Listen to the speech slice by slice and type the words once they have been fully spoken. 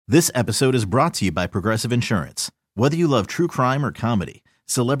This episode is brought to you by Progressive Insurance. Whether you love true crime or comedy,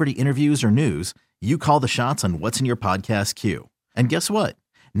 celebrity interviews or news, you call the shots on what's in your podcast queue. And guess what?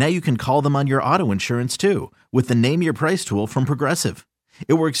 Now you can call them on your auto insurance too with the Name Your Price tool from Progressive.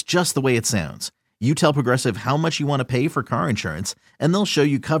 It works just the way it sounds. You tell Progressive how much you want to pay for car insurance, and they'll show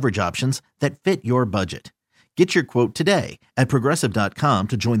you coverage options that fit your budget. Get your quote today at Progressive.com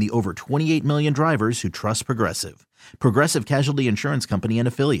to join the over 28 million drivers who trust Progressive. Progressive Casualty Insurance Company and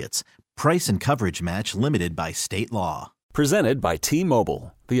Affiliates. Price and coverage match limited by state law. Presented by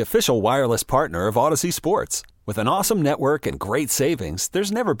T-Mobile, the official wireless partner of Odyssey Sports. With an awesome network and great savings,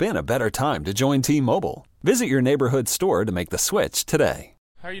 there's never been a better time to join T-Mobile. Visit your neighborhood store to make the switch today.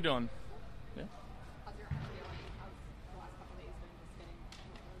 How are you doing?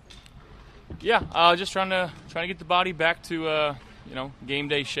 Yeah, just trying to get the body back to game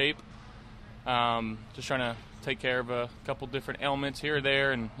day shape. Just trying to take care of a couple different ailments here or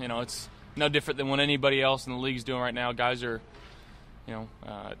there, and it's no different than what anybody else in the league's doing right now. Guys are,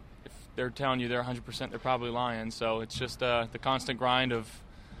 if they're telling you they're 100%, they're probably lying. So it's just the constant grind of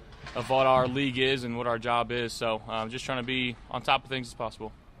what our league is and what our job is. So just trying to be on top of things as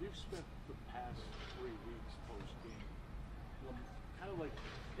possible. You've spent the past 3 weeks post-game kind of like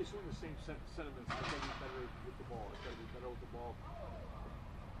issuing the same sentiments. I've got to be better with the ball. I've got to be better with the ball.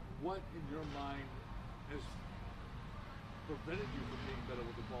 What in your mind has prevented you from being better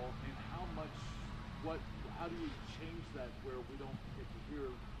with the ball, and how do you change that where we don't get to hear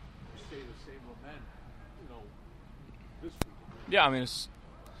you say the same lament, this week? Yeah, I mean, it's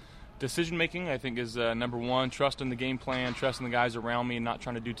decision making, I think, is number one. Trusting the game plan, trusting the guys around me, and not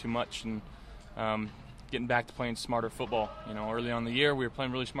trying to do too much, and getting back to playing smarter football. Early on in the year, we were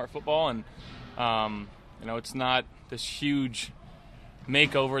playing really smart football, and it's not this huge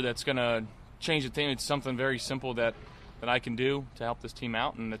makeover that's going to change the team. It's something very simple that I can do to help this team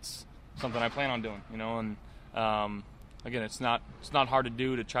out, and it's something I plan on doing. And again, it's not hard to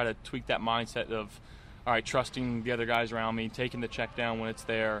do, to try to tweak that mindset of, all right, trusting the other guys around me, taking the check down when it's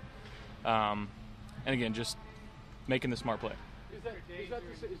there, and again, just making the smart play. Is that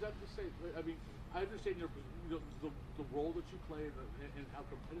to say? I mean, I understand the role that you play and how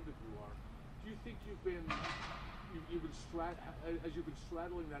competitive you are. Do you think you've been as you've been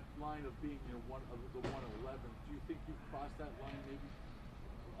straddling that line of being one of the 111? Do you think you've crossed that line maybe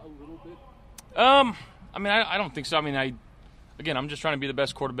a little bit? I mean, I don't think so. I mean, I'm just trying to be the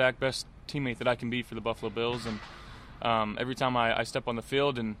best quarterback, best teammate that I can be for the Buffalo Bills, and every time I step on the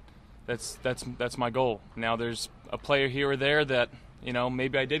field, and that's my goal. Now, there's a player here or there that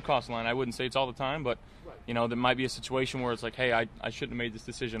maybe I did cross the line. I wouldn't say it's all the time, but there might be a situation where it's like, hey, I shouldn't have made this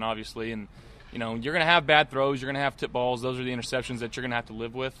decision, obviously, and you're going to have bad throws, you're going to have tip balls. Those are the interceptions that you're going to have to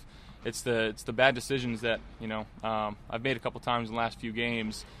live with. It's the bad decisions that I've made a couple times in the last few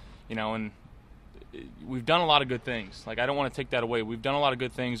games, and we've done a lot of good things. Like, I don't want to take that away. We've done a lot of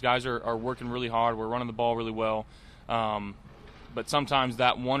good things. Guys are working really hard. We're running the ball really well. But sometimes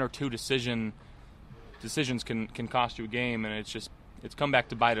that one or two decisions can cost you a game, and it's come back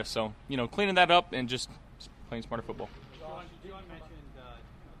to bite us. So, cleaning that up and just playing smarter football. John mentioned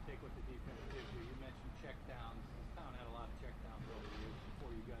take what the defense gives you. You mentioned checkdowns. This town had a lot of checkdowns over the years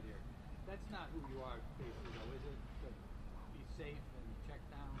before you got here. That's not who you are, basically, though, is it? To be safe and check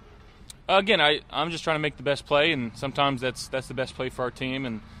down? Again, I'm just trying to make the best play, and sometimes that's the best play for our team.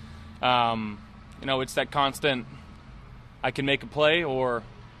 And it's that constant. I can make a play, or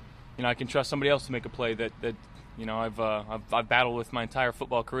I can trust somebody else to make a play that I've battled with my entire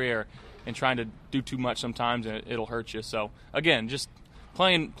football career, and trying to do too much sometimes, and it'll hurt you. So again, just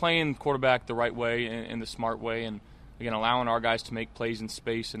playing quarterback the right way and the smart way, and again, allowing our guys to make plays in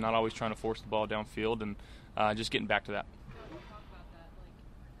space and not always trying to force the ball downfield, and just getting back to that.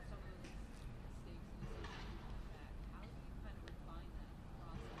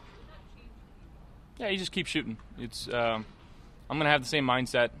 Yeah, you just keep shooting. It's I'm going to have the same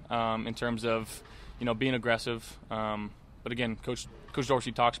mindset in terms of being aggressive. But again, Coach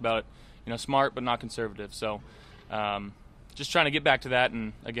Dorsey talks about it, smart but not conservative. So just trying to get back to that,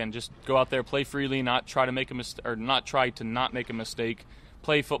 and again, just go out there, play freely, not try to make a mistake, or not try to not make a mistake.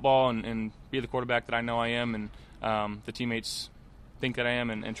 Play football and be the quarterback that I know I am, and the teammates think that I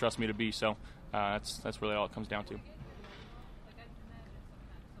am and trust me to be. So that's really all it comes down to.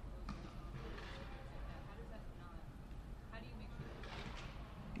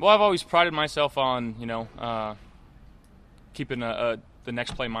 Well, I've always prided myself on, keeping the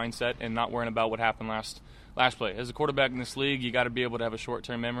next play mindset and not worrying about what happened last play. As a quarterback in this league, you got to be able to have a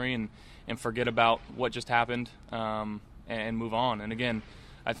short-term memory and forget about what just happened and move on. And again,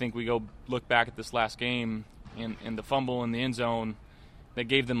 I think we go look back at this last game and the fumble in the end zone. that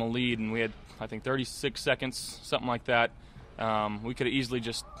gave them a lead, and we had, I think, 36 seconds, something like that. We could have easily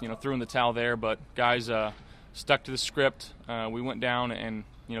just, threw in the towel there, but guys stuck to the script. We went down and,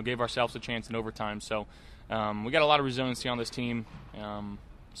 gave ourselves a chance in overtime. So we got a lot of resiliency on this team.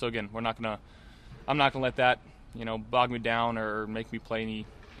 So again, I'm not gonna let that, bog me down or make me play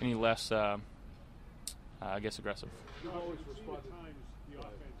any less, aggressive. You've always responded. Times the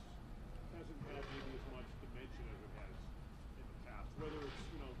offense hasn't had maybe as much dimension as it has in the past. Whether it's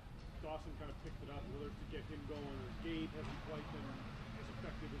Dawson kind of picked it up, whether it's to get him going, or Gabe hasn't quite been as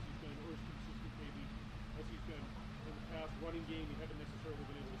effective as he's been, or as consistent maybe as he's been in the past. Running game, he haven't necessarily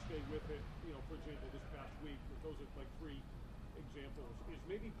been able to stay with it. For example, this past week, those are like 3 examples. Is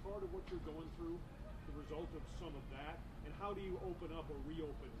maybe part of what you're going through the result of some of that, and how do you open up or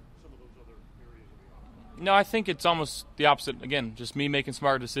reopen some of those other areas of the offense? No, I think it's almost the opposite. Again, just me making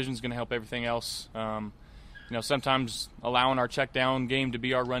smarter decisions is going to help everything else. Sometimes allowing our check down game to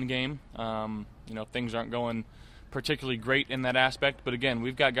be our run game. Things aren't going particularly great in that aspect. But again,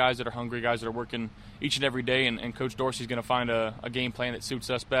 we've got guys that are hungry, guys that are working each and every day, and Coach Dorsey's going to find a game plan that suits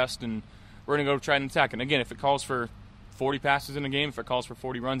us best, and we're going to go try and attack. And again, if it calls for 40 passes in a game, if it calls for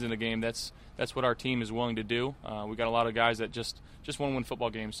 40 runs in a game, that's what our team is willing to do. We got a lot of guys that just want to win football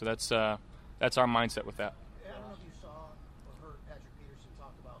games, so that's our mindset with that. I don't know if you saw or heard Patrick Peterson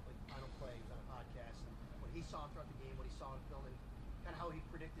talk about final plays on a podcast, and what he saw throughout the game, what he saw in film, and kind of how he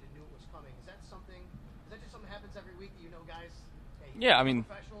predicted and knew it was coming. Is that just something that happens every week that guys, hey, yeah, I mean,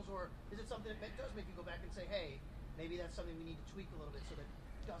 professionals, or is it something that does make you go back and say, hey, maybe that's something we need to tweak a little bit so that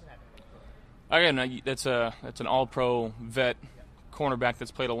it doesn't happen? Again, that's an all-pro vet cornerback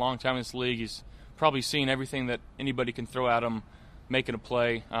that's played a long time in this league. He's probably seen everything that anybody can throw at him, making a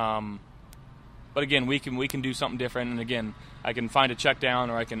play. But again, we can do something different. And again, I can find a check down,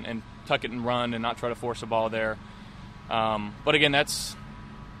 or I can and tuck it and run and not try to force a ball there. But again, that's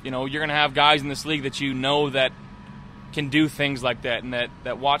you're going to have guys in this league that that can do things like that, and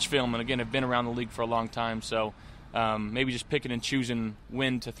that watch film and again have been around the league for a long time. So maybe just picking and choosing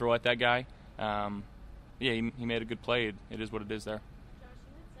when to throw at that guy. He made a good play. It is what it is there. Josh,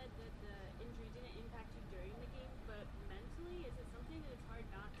 you had said that the injury didn't impact you during the game, but mentally, is it something that it's hard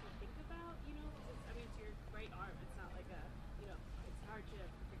not to think about? It's your right arm. It's not like it's hard to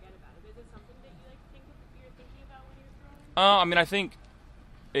forget about it. Is it something that you you're thinking about when you're throwing? I think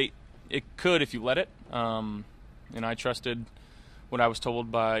it could if you let it. I trusted what I was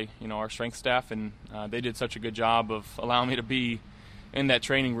told by our strength staff, and they did such a good job of allowing me to be in that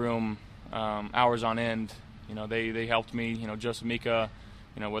training room hours on end. They helped me. Joseph Mika,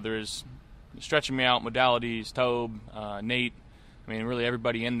 whether it's stretching me out, modalities, Tobe, Nate. Really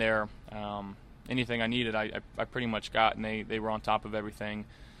everybody in there. Anything I needed, I pretty much got, and they were on top of everything.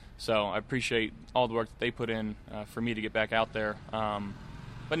 So I appreciate all the work that they put in for me to get back out there.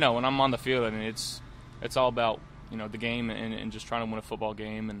 But no, when I'm on the field, it's all about the game and just trying to win a football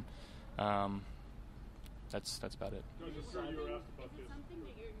game, and that's about it. Is it something that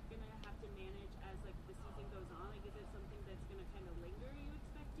you're going to have to manage as the season goes on? Is it something that's going to kind of linger, are you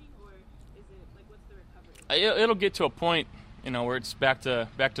expecting, or is it what's the recovery? It'll get to a point where it's back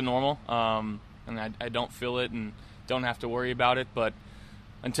to normal, and I don't feel it and don't have to worry about it. But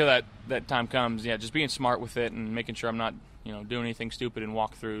until that time comes, just being smart with it and making sure I'm not doing anything stupid in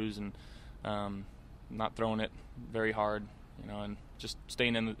walkthroughs, and not throwing it very hard, and just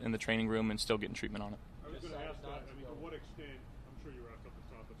staying in the training room and still getting treatment on it. I was going to ask that. To what extent, I'm sure you were asked off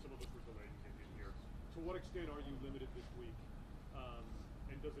the top, but some of us were delayed in here. To what extent are you limited this week,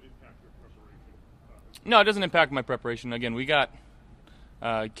 and does it impact your preparation? No, it doesn't impact my preparation. Again, we got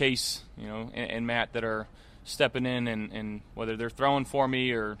Case, and Matt that are stepping in, and whether they're throwing for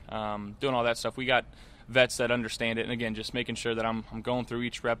me or doing all that stuff, we got vets that understand it. And again, just making sure that I'm going through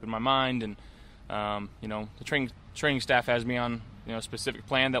each rep in my mind, and the training staff has me on a specific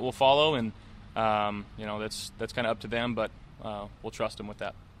plan that we'll follow, and that's kind of up to them, but we'll trust them with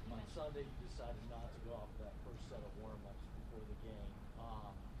that. On Sunday, you decided not to go off that first set of warm-ups before the game.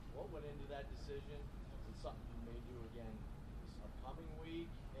 What went into that decision? Is it something you may do again this upcoming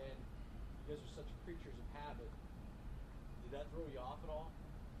week? And you guys are such creatures of habit. Did that throw you off at all?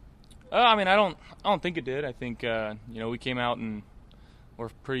 I don't think it did. I think we came out and we're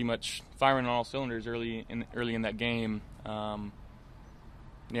pretty much firing on all cylinders early in that game. And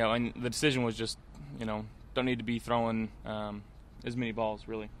the decision was just don't need to be throwing as many balls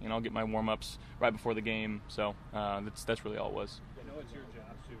really. I'll get my warm-ups right before the game. So that's really all it was. I know it's your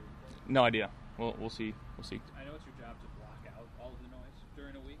job to. No idea. We'll see. I know it's your job to block out all of the noise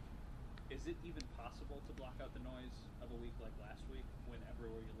during a week. Is it even possible to block out the noise of a week like last week, when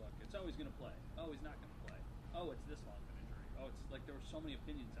everywhere you look, it's always going to play? Oh, he's not going to play. Oh, it's this long of an injury. Oh, it's like there were so many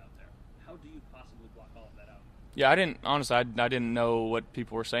opinions out there. How do you possibly block all of that out? Yeah, I didn't know what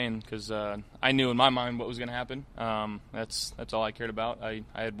people were saying because I knew in my mind what was going to happen. That's all I cared about. I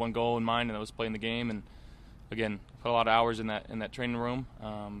had one goal in mind, and that was playing the game. And again, put a lot of hours in that training room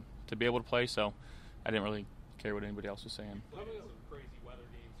to be able to play. So I didn't really care what anybody else was saying. Some crazy weather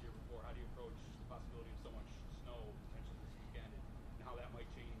games here before. How do you approach the possibility of so much snow potentially this weekend, and how that might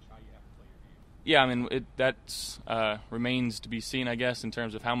change how you have to play your game? Yeah, I mean that remains to be seen, I guess, in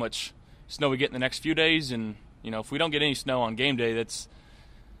terms of how much snow we get in the next few days. And if we don't get any snow on game day, that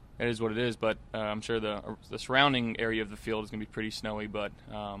is what it is. But I'm sure the surrounding area of the field is going to be pretty snowy. But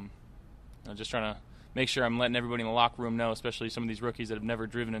I'm just trying to make sure I'm letting everybody in the locker room know, especially some of these rookies that have never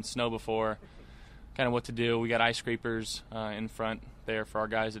driven in snow before, kind of what to do. We got ice scrapers in front there for our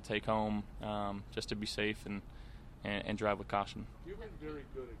guys to take home, just to be safe and drive with caution. You've been very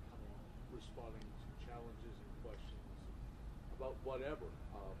good at kind of responding to challenges and questions about whatever,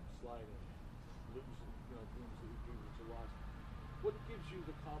 sliding, losing, games that you lost. What gives you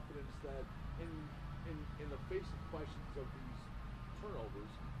the confidence that in the face of questions of these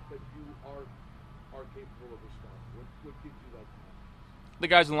turnovers that you are capable of responding? What gives you that confidence? The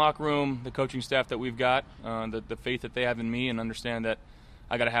guys in the locker room, the coaching staff that we've got, the faith that they have in me, and understand that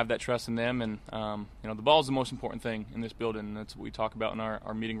I got to have that trust in them. And the ball is the most important thing in this building. And that's what we talk about in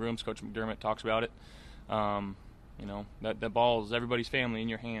our meeting rooms. Coach McDermott talks about it. That ball is everybody's family in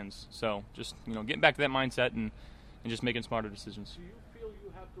your hands. So just getting back to that mindset and just making smarter decisions. Do you feel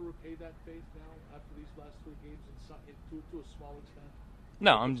you have to repay that faith now after these last 3 games to a small extent?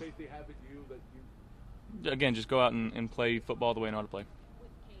 No, the faith they have in you that you. Again, just go out and play football the way I know how to play.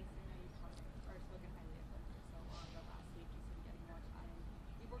 With Case, I know you've spoken highly of him for so long, but last week he's been getting more time.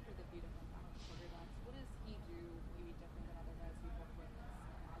 You've worked with a few different quarterbacks. What does he do maybe different than other guys you've worked with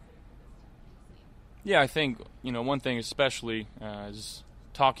that's positive for this team? Yeah, I think one thing especially is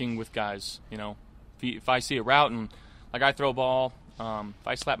talking with guys. If I see a route and like I throw a ball, if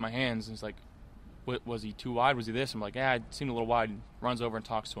I slap my hands and it's like, was he too wide? Was he this? I'm like, it seemed a little wide. And runs over and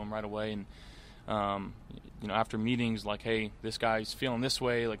talks to him right away. And after meetings, like, hey, this guy's feeling this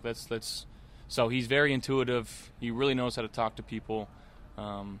way. Like, let's. So he's very intuitive. He really knows how to talk to people,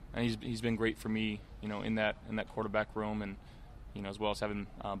 and he's been great for me, in that quarterback room, and as well as having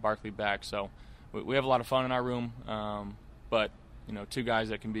Barkley back. So we have a lot of fun in our room, but 2 guys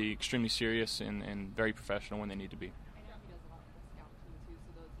that can be extremely serious and very professional when they need to be. I know he does a lot with the scout team too.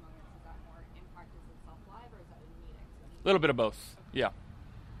 So those moments, is that more in practice itself live, or is that in meetings? A little bit of both. Yeah. Josh,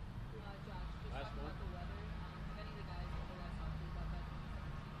 just talking about the weather. Have any of the guys talked to you about that?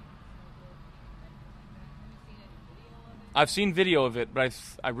 Have you seen any video of it? I've seen video of it, but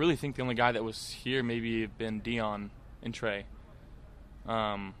I really think the only guy that was here maybe have been Dion and Trey.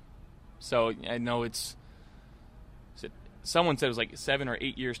 So I know someone said it was like 7 or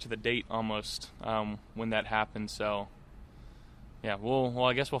 8 years to the date almost when that happened. So yeah,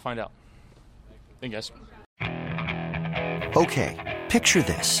 I guess we'll find out. I guess. Okay, picture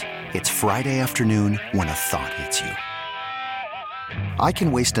this. It's Friday afternoon when a thought hits you. I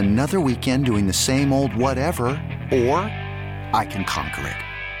can waste another weekend doing the same old whatever, or I can conquer it.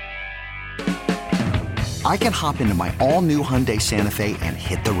 I can hop into my all-new Hyundai Santa Fe and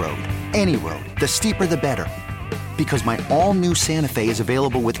hit the road. Any road. The steeper, the better. Because my all-new Santa Fe is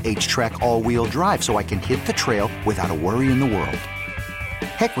available with H-Track all-wheel drive, so I can hit the trail without a worry in the world.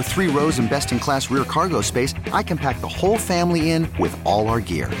 Heck, with 3 rows and best-in-class rear cargo space, I can pack the whole family in with all our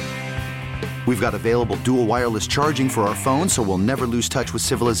gear. We've got available dual wireless charging for our phones, so we'll never lose touch with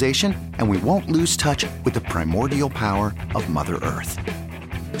civilization, and we won't lose touch with the primordial power of Mother Earth.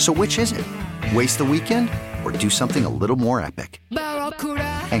 So which is it? Waste the weekend or do something a little more epic?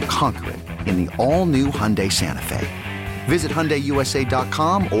 And conquer it in the all-new Hyundai Santa Fe. Visit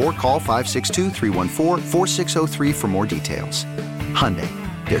HyundaiUSA.com or call 562-314-4603 for more details. Hyundai,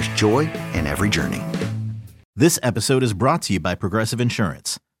 there's joy in every journey. This episode is brought to you by Progressive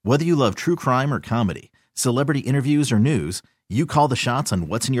Insurance. Whether you love true crime or comedy, celebrity interviews or news, you call the shots on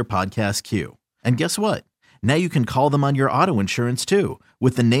what's in your podcast queue. And guess what? Now you can call them on your auto insurance too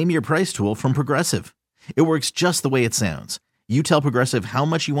with the Name Your Price tool from Progressive. It works just the way it sounds. You tell Progressive how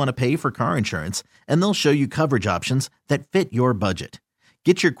much you want to pay for car insurance, and they'll show you coverage options that fit your budget.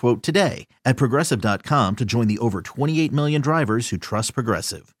 Get your quote today at Progressive.com to join the over 28 million drivers who trust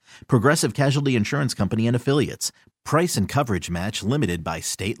Progressive. Progressive Casualty Insurance Company and Affiliates. Price and coverage match limited by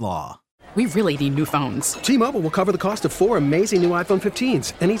state law. We really need new phones. T-Mobile will cover the cost of 4 amazing new iPhone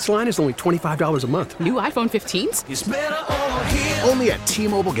 15s, and each line is only $25 a month. New iPhone 15s? It's better over here. Only at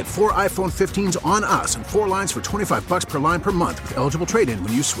T-Mobile, get 4 iPhone 15s on us and 4 lines for $25 per line per month with eligible trade-in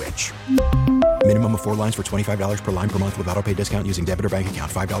when you switch. Minimum of 4 lines for $25 per line per month with autopay discount using debit or bank account.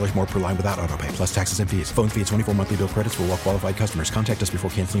 $5 more per line without autopay, plus taxes and fees. Phone fee at 24 monthly bill credits for well-qualified customers. Contact us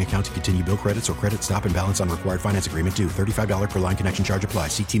before canceling account to continue bill credits or credit stop and balance on required finance agreement due. $35 per line connection charge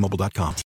applies. See T-Mobile.com.